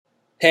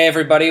Hey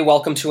everybody,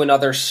 welcome to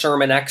another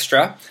Sermon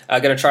Extra.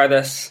 I'm going to try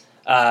this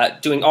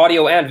doing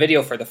audio and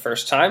video for the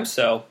first time,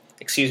 so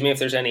excuse me if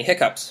there's any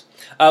hiccups.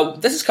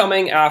 This is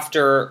coming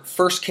after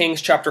 1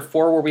 Kings chapter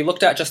 4, where we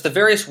looked at just the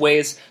various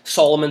ways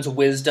Solomon's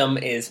wisdom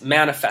is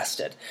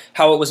manifested.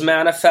 How it was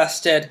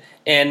manifested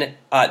in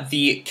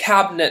the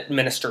cabinet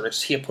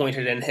ministers he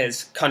appointed in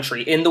his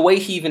country, in the way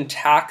he even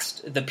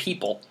taxed the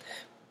people.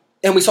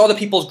 And we saw the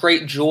people's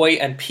great joy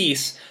and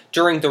peace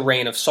during the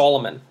reign of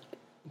Solomon.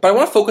 But I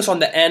want to focus on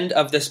the end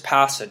of this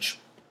passage,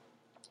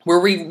 where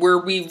we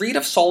read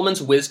of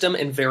Solomon's wisdom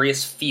in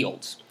various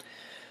fields.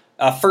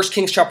 1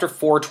 Kings chapter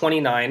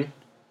 4:29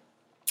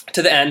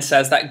 to the end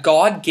says that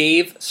God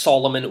gave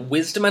Solomon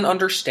wisdom and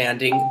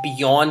understanding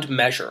beyond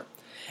measure,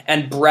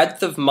 and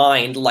breadth of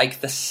mind like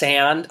the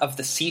sand of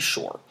the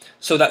seashore,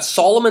 so that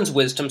Solomon's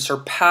wisdom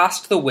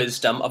surpassed the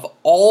wisdom of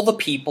all the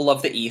people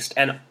of the east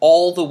and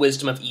all the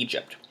wisdom of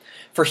Egypt.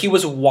 For he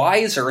was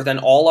wiser than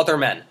all other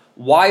men,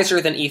 wiser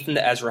than Ethan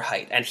the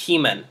Ezrahite, and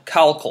Heman,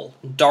 Calcol,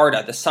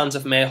 Darda, the sons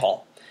of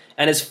Mahol.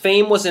 And his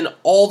fame was in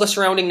all the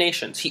surrounding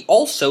nations. He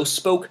also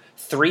spoke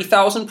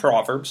 3,000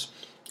 proverbs,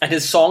 and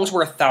his songs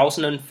were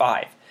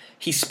 1,005.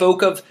 He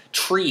spoke of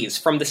trees,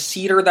 from the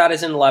cedar that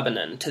is in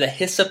Lebanon to the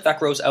hyssop that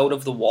grows out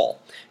of the wall.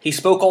 He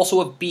spoke also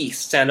of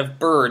beasts, and of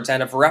birds,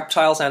 and of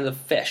reptiles, and of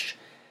fish.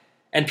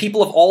 And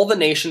people of all the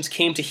nations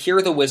came to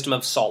hear the wisdom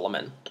of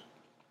Solomon,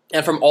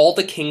 and from all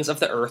the kings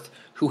of the earth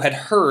who had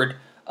heard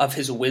of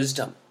his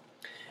wisdom.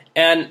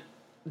 And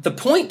the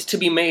point to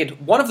be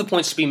made, one of the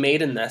points to be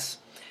made in this,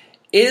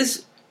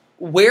 is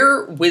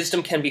where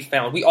wisdom can be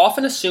found. We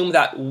often assume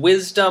that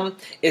wisdom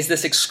is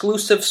this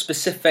exclusive,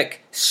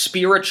 specific,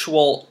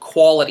 spiritual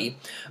quality.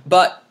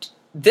 But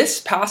this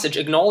passage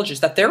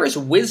acknowledges that there is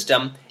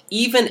wisdom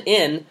even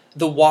in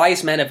the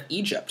wise men of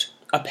Egypt,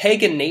 a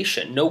pagan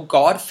nation, no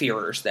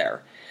God-fearers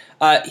there.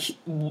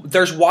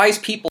 There's wise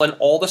people in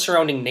all the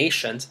surrounding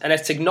nations, and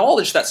it's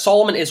acknowledged that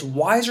Solomon is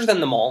wiser than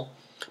them all,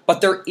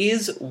 but there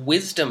is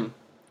wisdom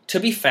to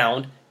be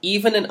found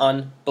even in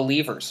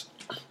unbelievers.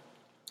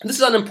 This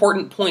is an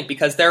important point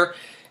because there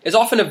is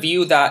often a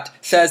view that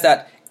says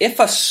that if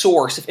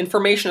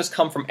information has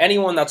come from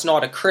anyone that's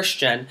not a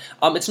Christian,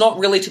 it's not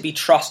really to be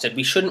trusted.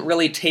 We shouldn't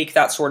really take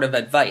that sort of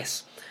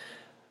advice.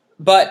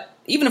 But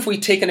even if we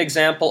take an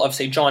example of,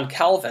 say, John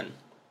Calvin,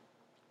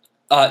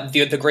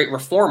 the great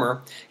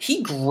reformer,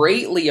 he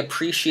greatly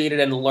appreciated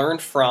and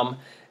learned from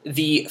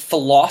the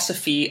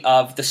philosophy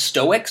of the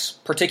Stoics,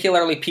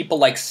 particularly people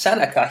like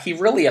Seneca. He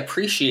really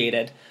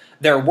appreciated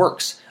their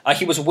works.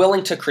 He was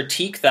willing to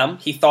critique them.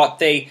 He thought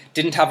they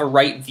didn't have a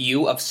right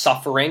view of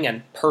suffering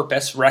and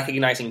purpose,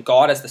 recognizing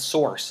God as the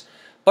source,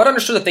 but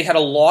understood that they had a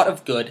lot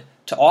of good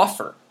to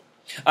offer.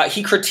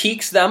 He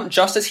critiques them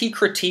just as he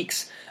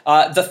critiques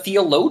the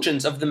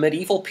theologians of the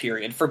medieval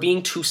period for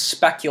being too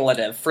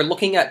speculative, for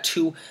looking at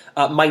too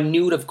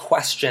minute of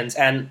questions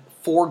and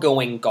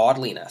foregoing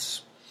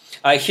godliness.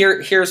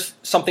 Here's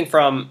something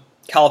from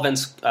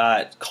Calvin's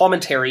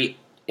commentary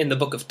in the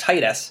book of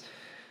Titus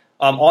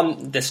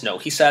on this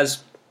note. He says,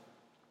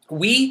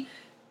 "We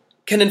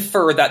can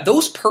infer that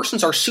those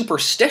persons are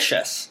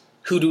superstitious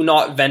who do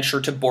not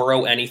venture to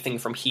borrow anything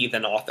from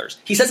heathen authors."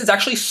 He says it's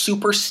actually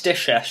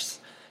superstitious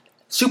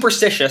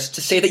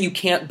to say that you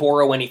can't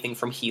borrow anything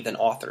from heathen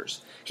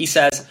authors. He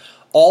says,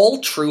 "All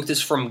truth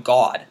is from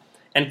God,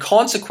 and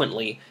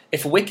consequently,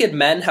 if wicked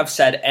men have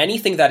said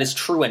anything that is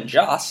true and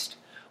just,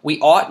 we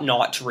ought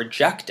not to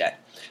reject it,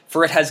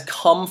 for it has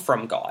come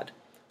from God.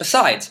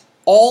 Besides,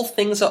 all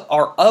things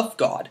are of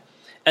God,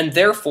 and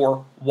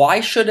therefore, why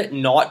should it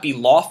not be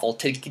lawful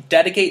to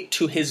dedicate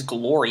to his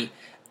glory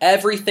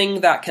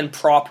everything that can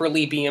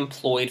properly be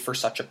employed for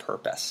such a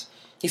purpose?"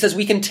 He says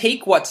we can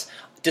take what's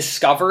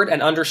discovered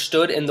and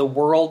understood in the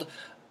world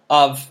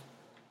of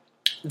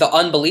the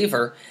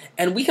unbeliever,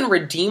 and we can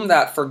redeem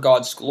that for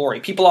God's glory.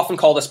 People often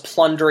call this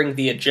plundering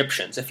the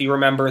Egyptians. If you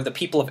remember, the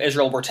people of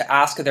Israel were to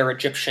ask their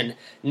Egyptian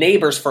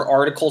neighbors for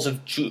articles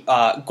of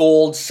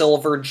gold,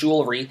 silver,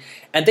 jewelry,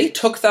 and they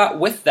took that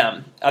with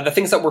them, the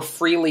things that were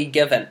freely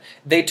given.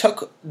 They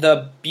took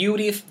the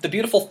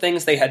beautiful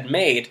things they had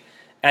made,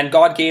 and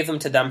God gave them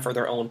to them for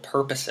their own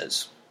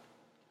purposes.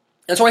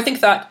 And so I think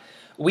that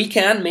we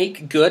can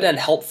make good and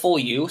helpful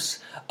use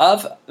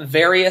of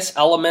various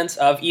elements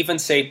of even,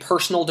 say,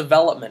 personal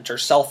development or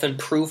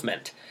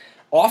self-improvement.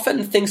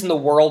 Often things in the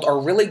world are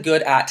really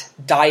good at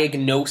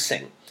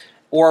diagnosing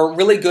or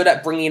really good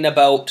at bringing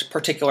about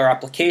particular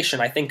application.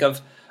 I think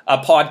of a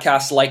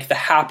podcast like The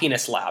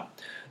Happiness Lab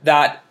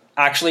that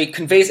actually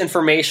conveys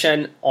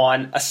information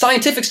on a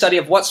scientific study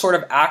of what sort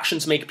of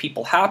actions make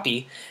people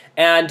happy,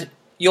 and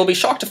you'll be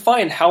shocked to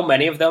find how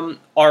many of them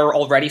are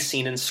already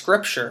seen in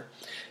Scripture.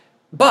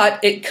 But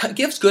it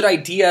gives good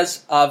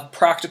ideas of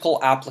practical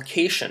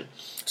application.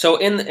 So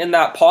in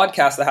that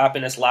podcast, The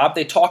Happiness Lab,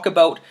 they talk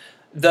about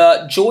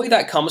the joy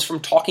that comes from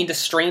talking to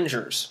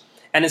strangers.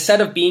 And instead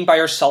of being by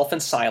yourself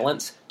in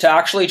silence, to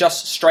actually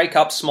just strike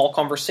up small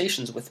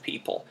conversations with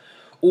people.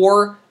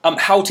 Or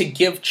how to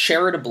give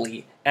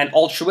charitably and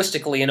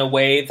altruistically in a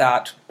way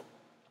that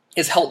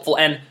is helpful,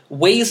 and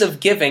ways of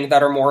giving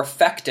that are more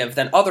effective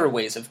than other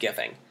ways of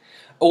giving.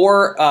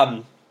 Or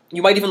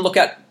you might even look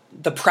at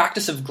the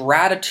practice of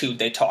gratitude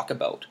they talk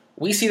about.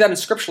 We see that in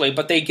scripturally,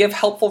 but they give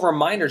helpful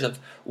reminders of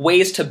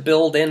ways to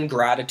build in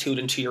gratitude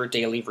into your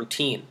daily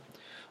routine.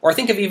 Or I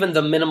think of even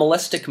the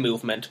minimalistic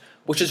movement,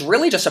 which is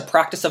really just a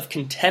practice of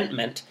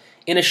contentment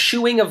in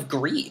eschewing of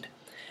greed.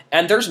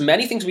 And there's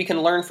many things we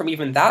can learn from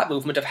even that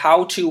movement of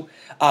how to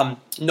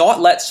not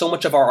let so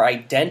much of our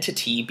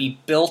identity be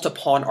built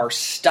upon our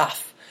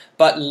stuff,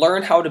 but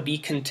learn how to be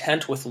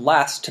content with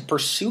less to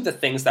pursue the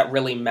things that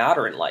really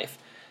matter in life.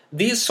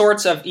 These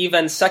sorts of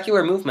even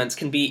secular movements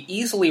can be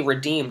easily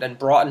redeemed and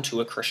brought into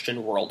a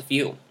Christian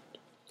worldview.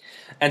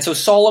 And so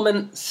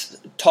Solomon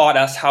taught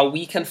us how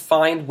we can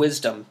find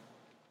wisdom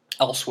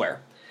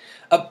elsewhere.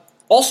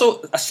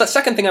 Also, a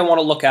second thing I want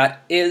to look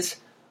at is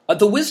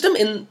the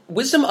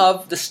wisdom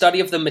of the study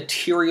of the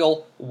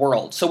material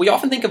world. So we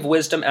often think of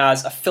wisdom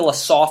as a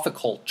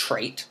philosophical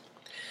trait,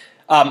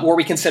 or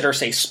we consider,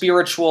 say,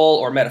 spiritual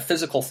or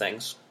metaphysical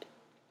things.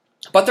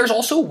 But there's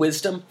also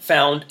wisdom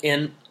found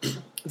in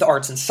the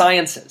arts and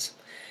sciences.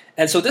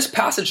 And so this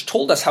passage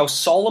told us how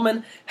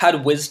Solomon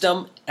had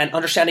wisdom and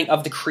understanding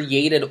of the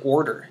created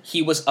order.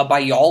 He was a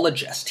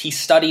biologist. He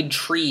studied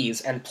trees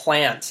and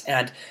plants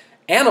and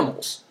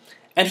animals.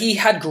 And he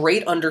had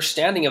great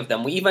understanding of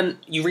them.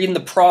 You read in the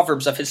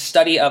Proverbs of his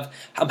study of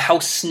how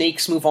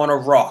snakes move on a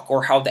rock,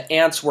 or how the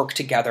ants work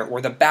together,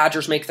 or the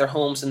badgers make their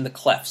homes in the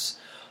cliffs.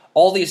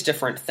 All these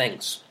different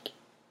things.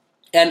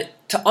 And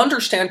to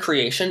understand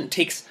creation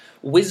takes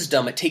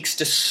wisdom, it takes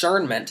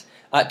discernment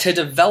to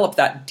develop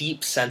that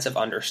deep sense of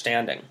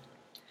understanding.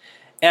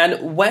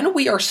 And when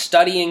we are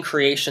studying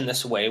creation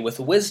this way with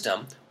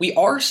wisdom, we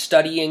are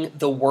studying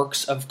the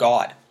works of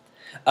God.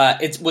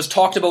 It was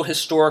talked about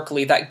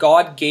historically that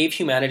God gave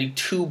humanity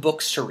two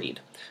books to read,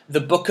 the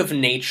book of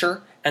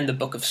nature and the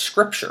book of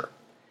scripture.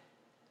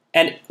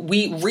 And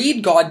we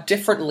read God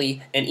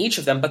differently in each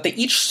of them, but they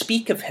each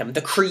speak of him.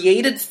 The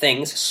created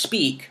things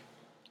speak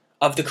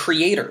of the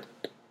Creator.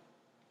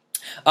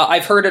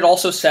 I've heard it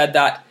also said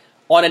that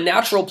on a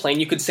natural plane,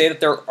 you could say that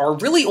there are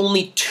really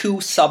only two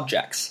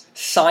subjects,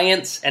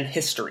 science and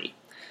history.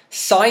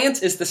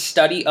 Science is the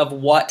study of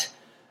what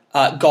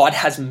God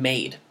has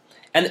made.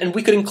 And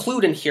we could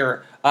include in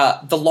here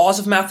the laws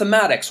of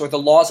mathematics or the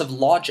laws of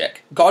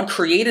logic. God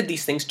created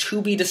these things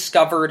to be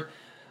discovered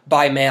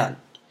by man.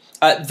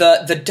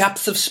 The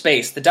depths of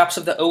space, the depths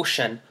of the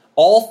ocean,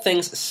 all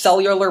things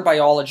cellular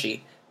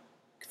biology,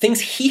 things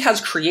he has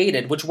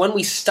created, which when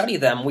we study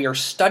them, we are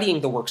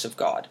studying the works of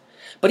God.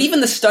 But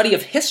even the study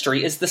of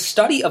history is the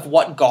study of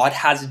what God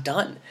has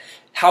done,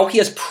 how he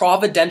has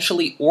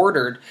providentially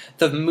ordered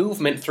the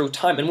movement through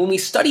time. And when we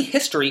study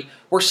history,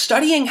 we're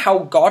studying how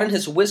God in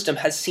his wisdom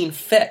has seen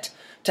fit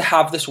to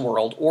have this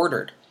world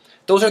ordered.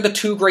 Those are the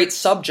two great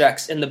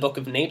subjects in the book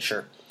of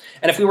nature.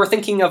 And if we were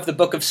thinking of the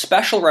book of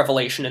special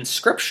revelation in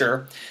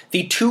Scripture,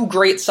 the two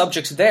great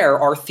subjects there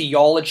are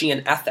theology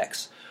and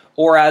ethics.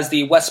 Or as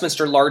the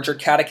Westminster Larger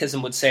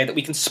Catechism would say, that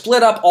we can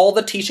split up all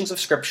the teachings of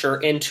Scripture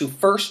into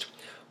first,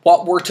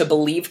 what we're to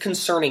believe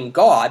concerning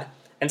God,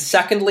 and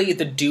secondly,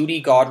 the duty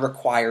God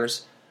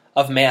requires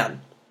of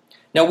man.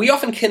 Now, we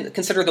often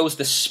consider those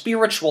the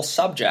spiritual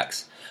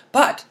subjects,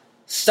 but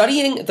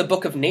studying the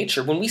book of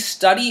nature, when we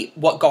study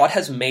what God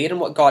has made and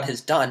what God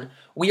has done,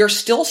 we are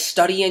still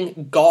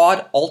studying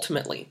God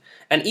ultimately.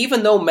 And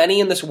even though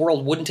many in this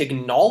world wouldn't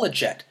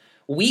acknowledge it,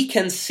 we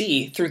can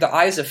see through the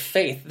eyes of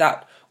faith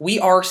that we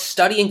are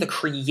studying the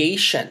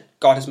creation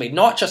God has made,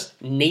 not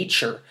just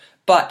nature,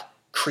 but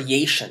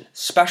creation,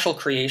 special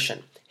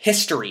creation,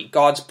 history,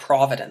 God's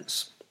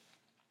providence.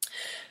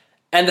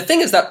 And the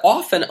thing is that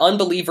often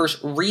unbelievers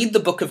read the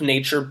book of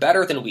nature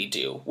better than we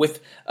do,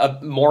 with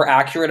a more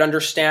accurate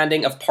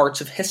understanding of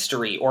parts of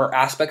history or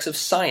aspects of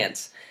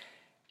science.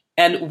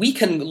 And we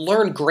can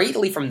learn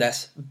greatly from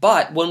this,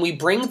 but when we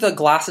bring the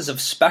glasses of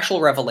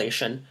special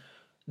revelation,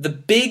 the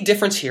big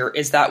difference here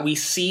is that we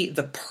see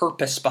the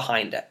purpose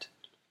behind it.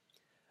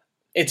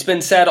 It's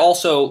been said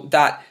also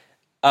that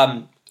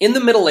in the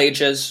Middle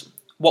Ages,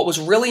 what was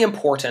really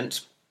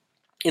important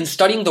in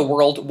studying the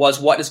world was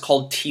what is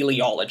called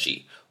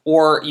teleology.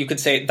 Or you could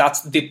say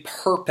that's the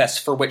purpose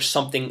for which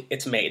something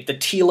is made. The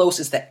telos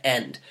is the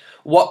end.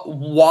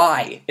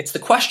 Why? It's the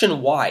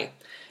question why.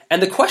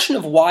 And the question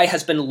of why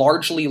has been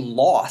largely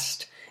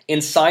lost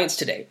in science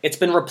today. It's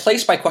been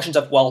replaced by questions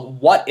of, well,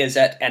 what is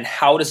it and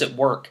how does it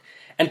work?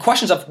 And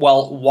questions of,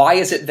 well, why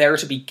is it there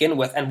to begin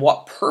with and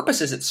what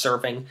purpose is it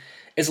serving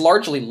is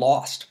largely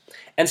lost.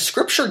 And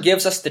Scripture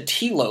gives us the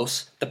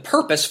telos, the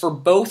purpose for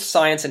both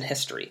science and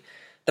history.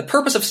 The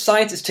purpose of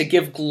science is to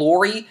give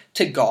glory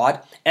to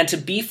God and to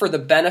be for the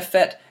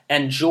benefit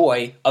and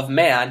joy of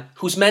man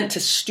who's meant to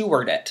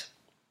steward it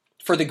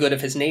for the good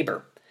of his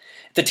neighbor.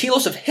 The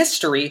telos of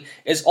history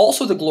is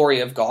also the glory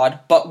of God,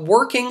 but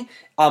working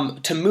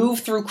to move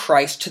through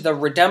Christ to the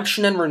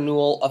redemption and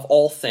renewal of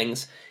all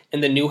things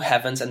in the new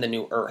heavens and the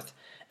new earth.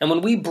 And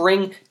when we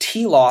bring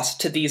telos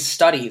to these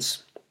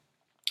studies,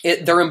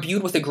 they're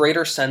imbued with a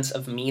greater sense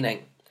of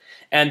meaning.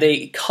 and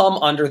they come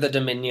under the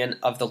dominion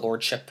of the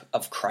lordship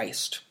of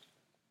Christ.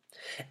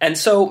 And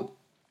so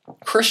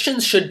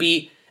Christians should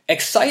be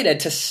excited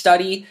to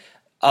study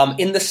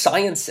in the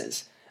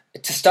sciences,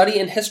 to study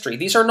in history.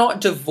 These are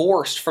not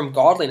divorced from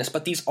godliness,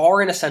 but these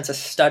are, in a sense, a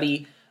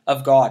study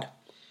of God.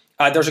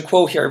 There's a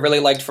quote here I really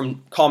liked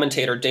from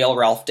commentator Dale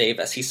Ralph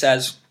Davis. He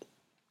says,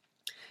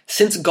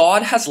 "Since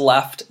God has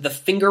left the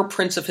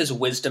fingerprints of his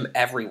wisdom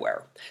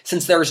everywhere,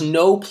 since there is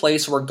no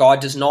place where God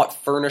does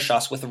not furnish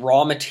us with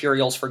raw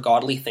materials for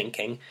godly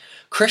thinking,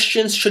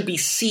 Christians should be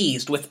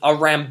seized with a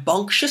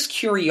rambunctious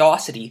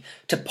curiosity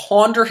to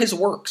ponder his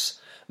works,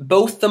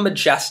 both the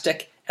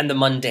majestic and the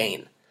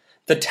mundane.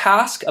 The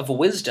task of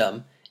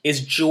wisdom is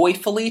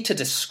joyfully to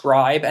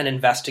describe and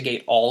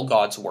investigate all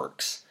God's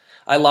works."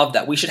 I love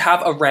that. We should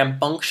have a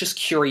rambunctious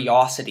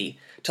curiosity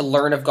to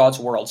learn of God's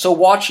world. So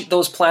watch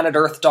those Planet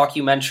Earth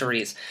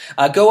documentaries.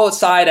 Go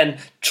outside and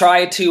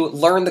try to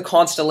learn the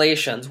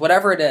constellations.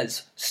 Whatever it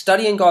is,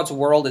 studying God's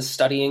world is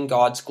studying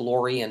God's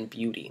glory and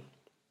beauty.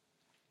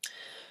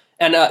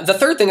 And the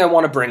third thing I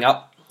want to bring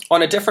up,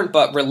 on a different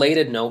but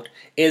related note,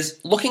 is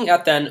looking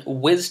at then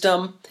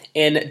wisdom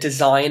in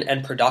design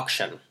and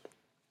production.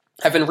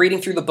 I've been reading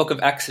through the book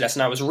of Exodus,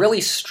 and I was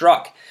really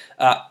struck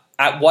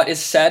at what is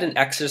said in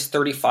Exodus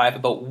 35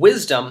 about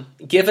wisdom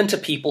given to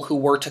people who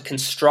were to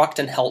construct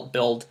and help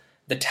build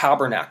the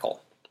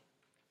tabernacle.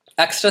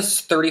 Exodus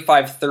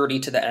 35:30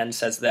 to the end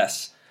says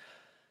this,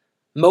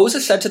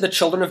 "Moses said to the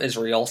children of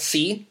Israel,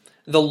 'See,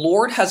 the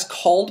Lord has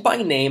called by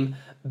name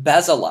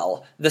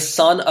Bezalel, the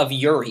son of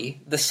Uri,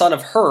 the son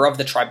of Hur of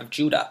the tribe of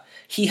Judah.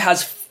 He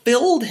has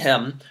filled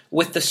him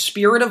with the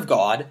Spirit of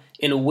God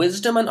in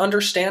wisdom and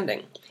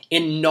understanding,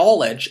 in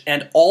knowledge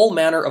and all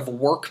manner of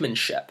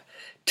workmanship,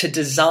 to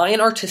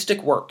design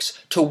artistic works,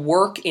 to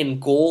work in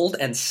gold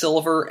and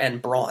silver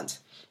and bronze,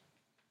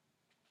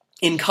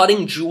 in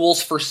cutting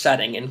jewels for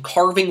setting, in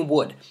carving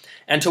wood,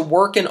 and to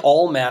work in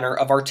all manner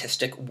of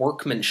artistic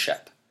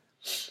workmanship.'"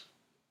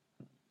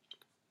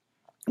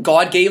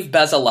 God gave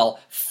Bezalel,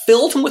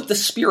 filled him with the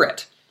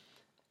Spirit,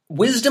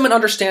 wisdom and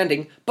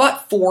understanding,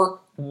 but for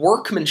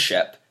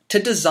workmanship, to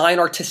design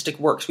artistic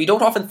works. We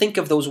don't often think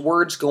of those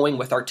words going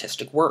with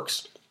artistic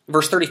works.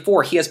 Verse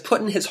 34, "He has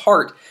put in his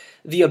heart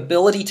the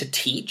ability to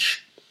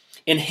teach.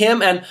 In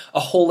him and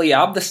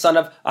Aholiab, the son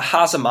of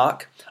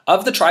Ahazamach,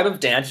 of the tribe of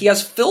Dan, he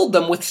has filled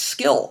them with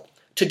skill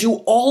to do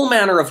all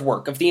manner of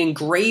work of the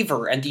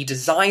engraver and the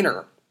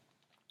designer,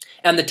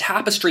 and the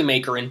tapestry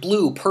maker in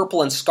blue,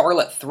 purple, and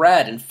scarlet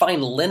thread, and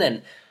fine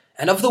linen,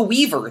 and of the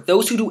weaver,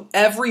 those who do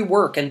every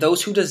work, and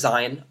those who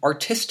design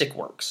artistic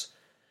works.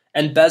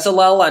 And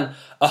Bezalel and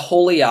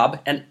Aholiab,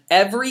 and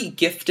every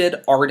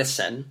gifted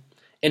artisan,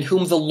 in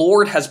whom the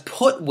Lord has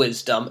put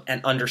wisdom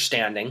and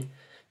understanding,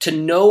 to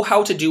know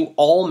how to do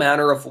all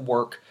manner of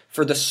work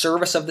for the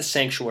service of the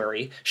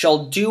sanctuary, shall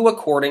do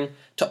according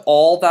to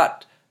all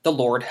that the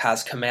Lord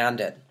has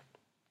commanded."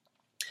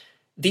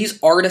 These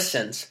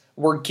artisans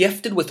were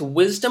gifted with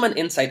wisdom and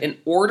insight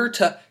in order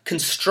to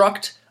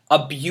construct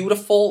a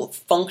beautiful,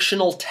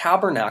 functional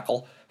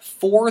tabernacle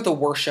for the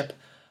worship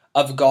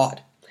of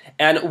God.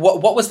 And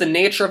what was the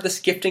nature of this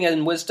gifting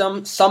and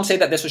wisdom? Some say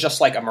that this was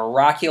just like a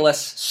miraculous,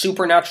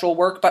 supernatural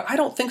work, but I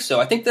don't think so.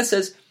 I think this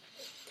is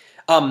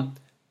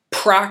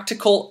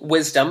practical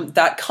wisdom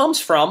that comes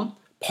from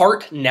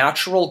part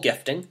natural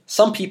gifting.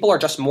 Some people are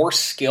just more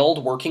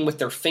skilled working with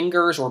their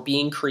fingers or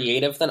being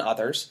creative than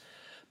others,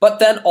 but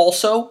then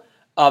also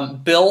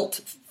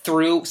built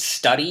through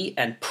study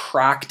and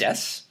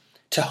practice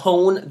to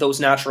hone those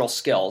natural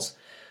skills.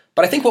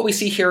 But I think what we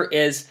see here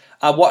is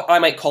what I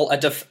might call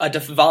a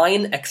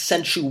divine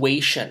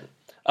accentuation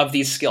of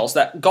these skills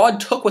that God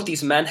took what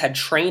these men had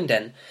trained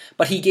in,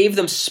 but he gave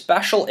them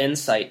special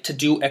insight to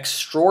do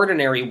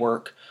extraordinary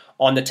work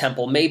on the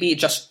temple, maybe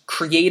just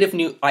creative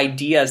new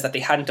ideas that they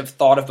hadn't have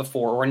thought of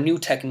before or new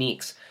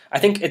techniques. I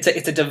think it's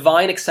a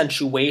divine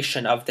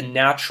accentuation of the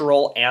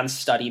natural and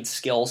studied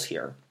skills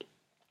here.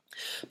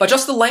 But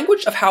just the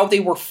language of how they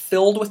were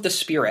filled with the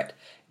Spirit,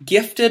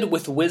 gifted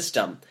with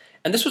wisdom,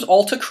 and this was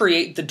all to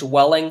create the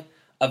dwelling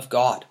of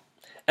God.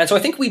 And so I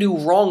think we do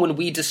wrong when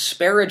we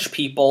disparage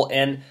people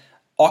in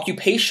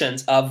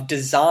occupations of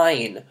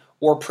design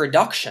or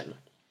production,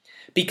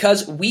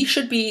 because we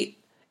should be,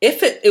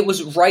 if it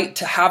was right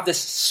to have this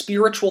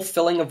spiritual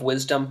filling of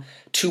wisdom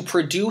to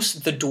produce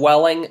the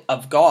dwelling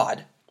of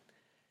God,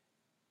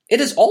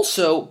 it is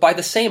also, by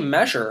the same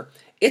measure,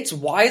 it's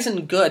wise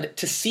and good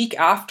to seek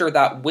after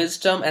that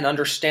wisdom and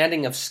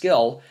understanding of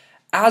skill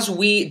as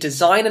we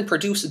design and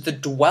produce the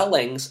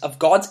dwellings of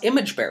God's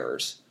image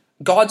bearers,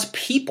 God's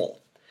people.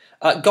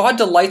 God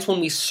delights when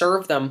we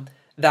serve them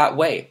that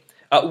way.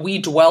 We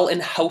dwell in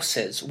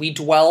houses. We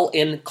dwell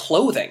in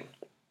clothing.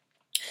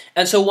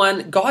 And so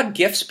when God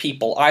gifts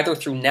people, either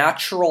through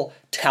natural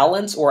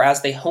talents or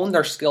as they hone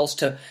their skills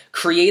to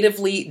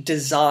creatively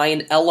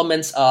design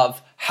elements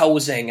of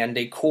housing and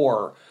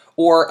decor,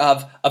 or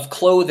of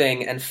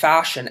clothing and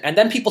fashion, and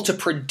then people to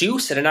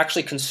produce it and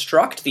actually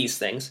construct these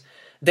things,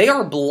 They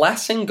are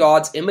blessing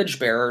God's image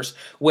bearers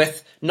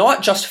with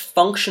not just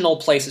functional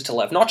places to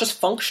live, not just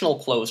functional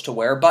clothes to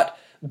wear, but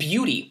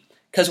beauty.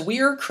 Because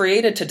we are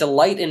created to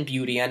delight in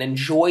beauty and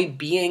enjoy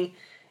being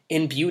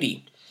in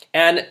beauty.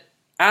 And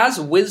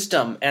as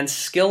wisdom and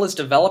skill is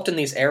developed in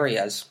these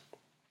areas,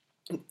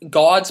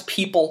 God's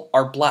people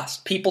are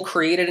blessed. People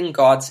created in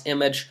God's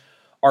image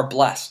are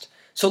blessed.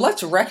 So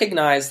let's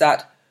recognize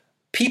that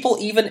people,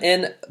 even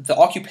in the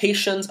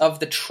occupations of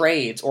the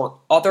trades or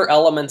other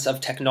elements of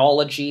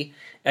technology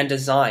and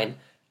design,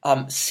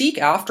 seek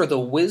after the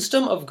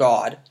wisdom of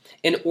God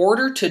in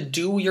order to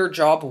do your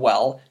job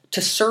well,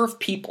 to serve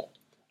people.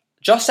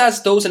 Just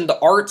as those in the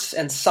arts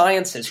and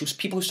sciences,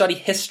 people who study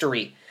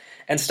history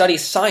and study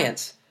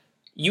science,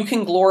 you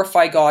can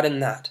glorify God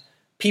in that.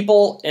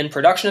 People in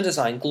production and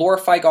design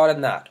glorify God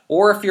in that.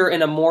 Or if you're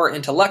in a more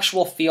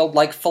intellectual field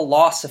like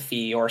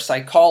philosophy or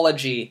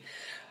psychology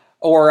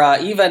or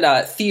even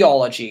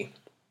theology,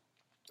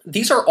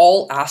 these are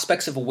all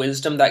aspects of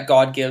wisdom that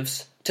God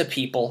gives to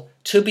people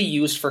to be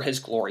used for his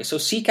glory. So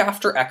seek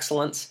after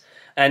excellence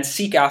and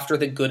seek after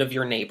the good of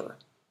your neighbor.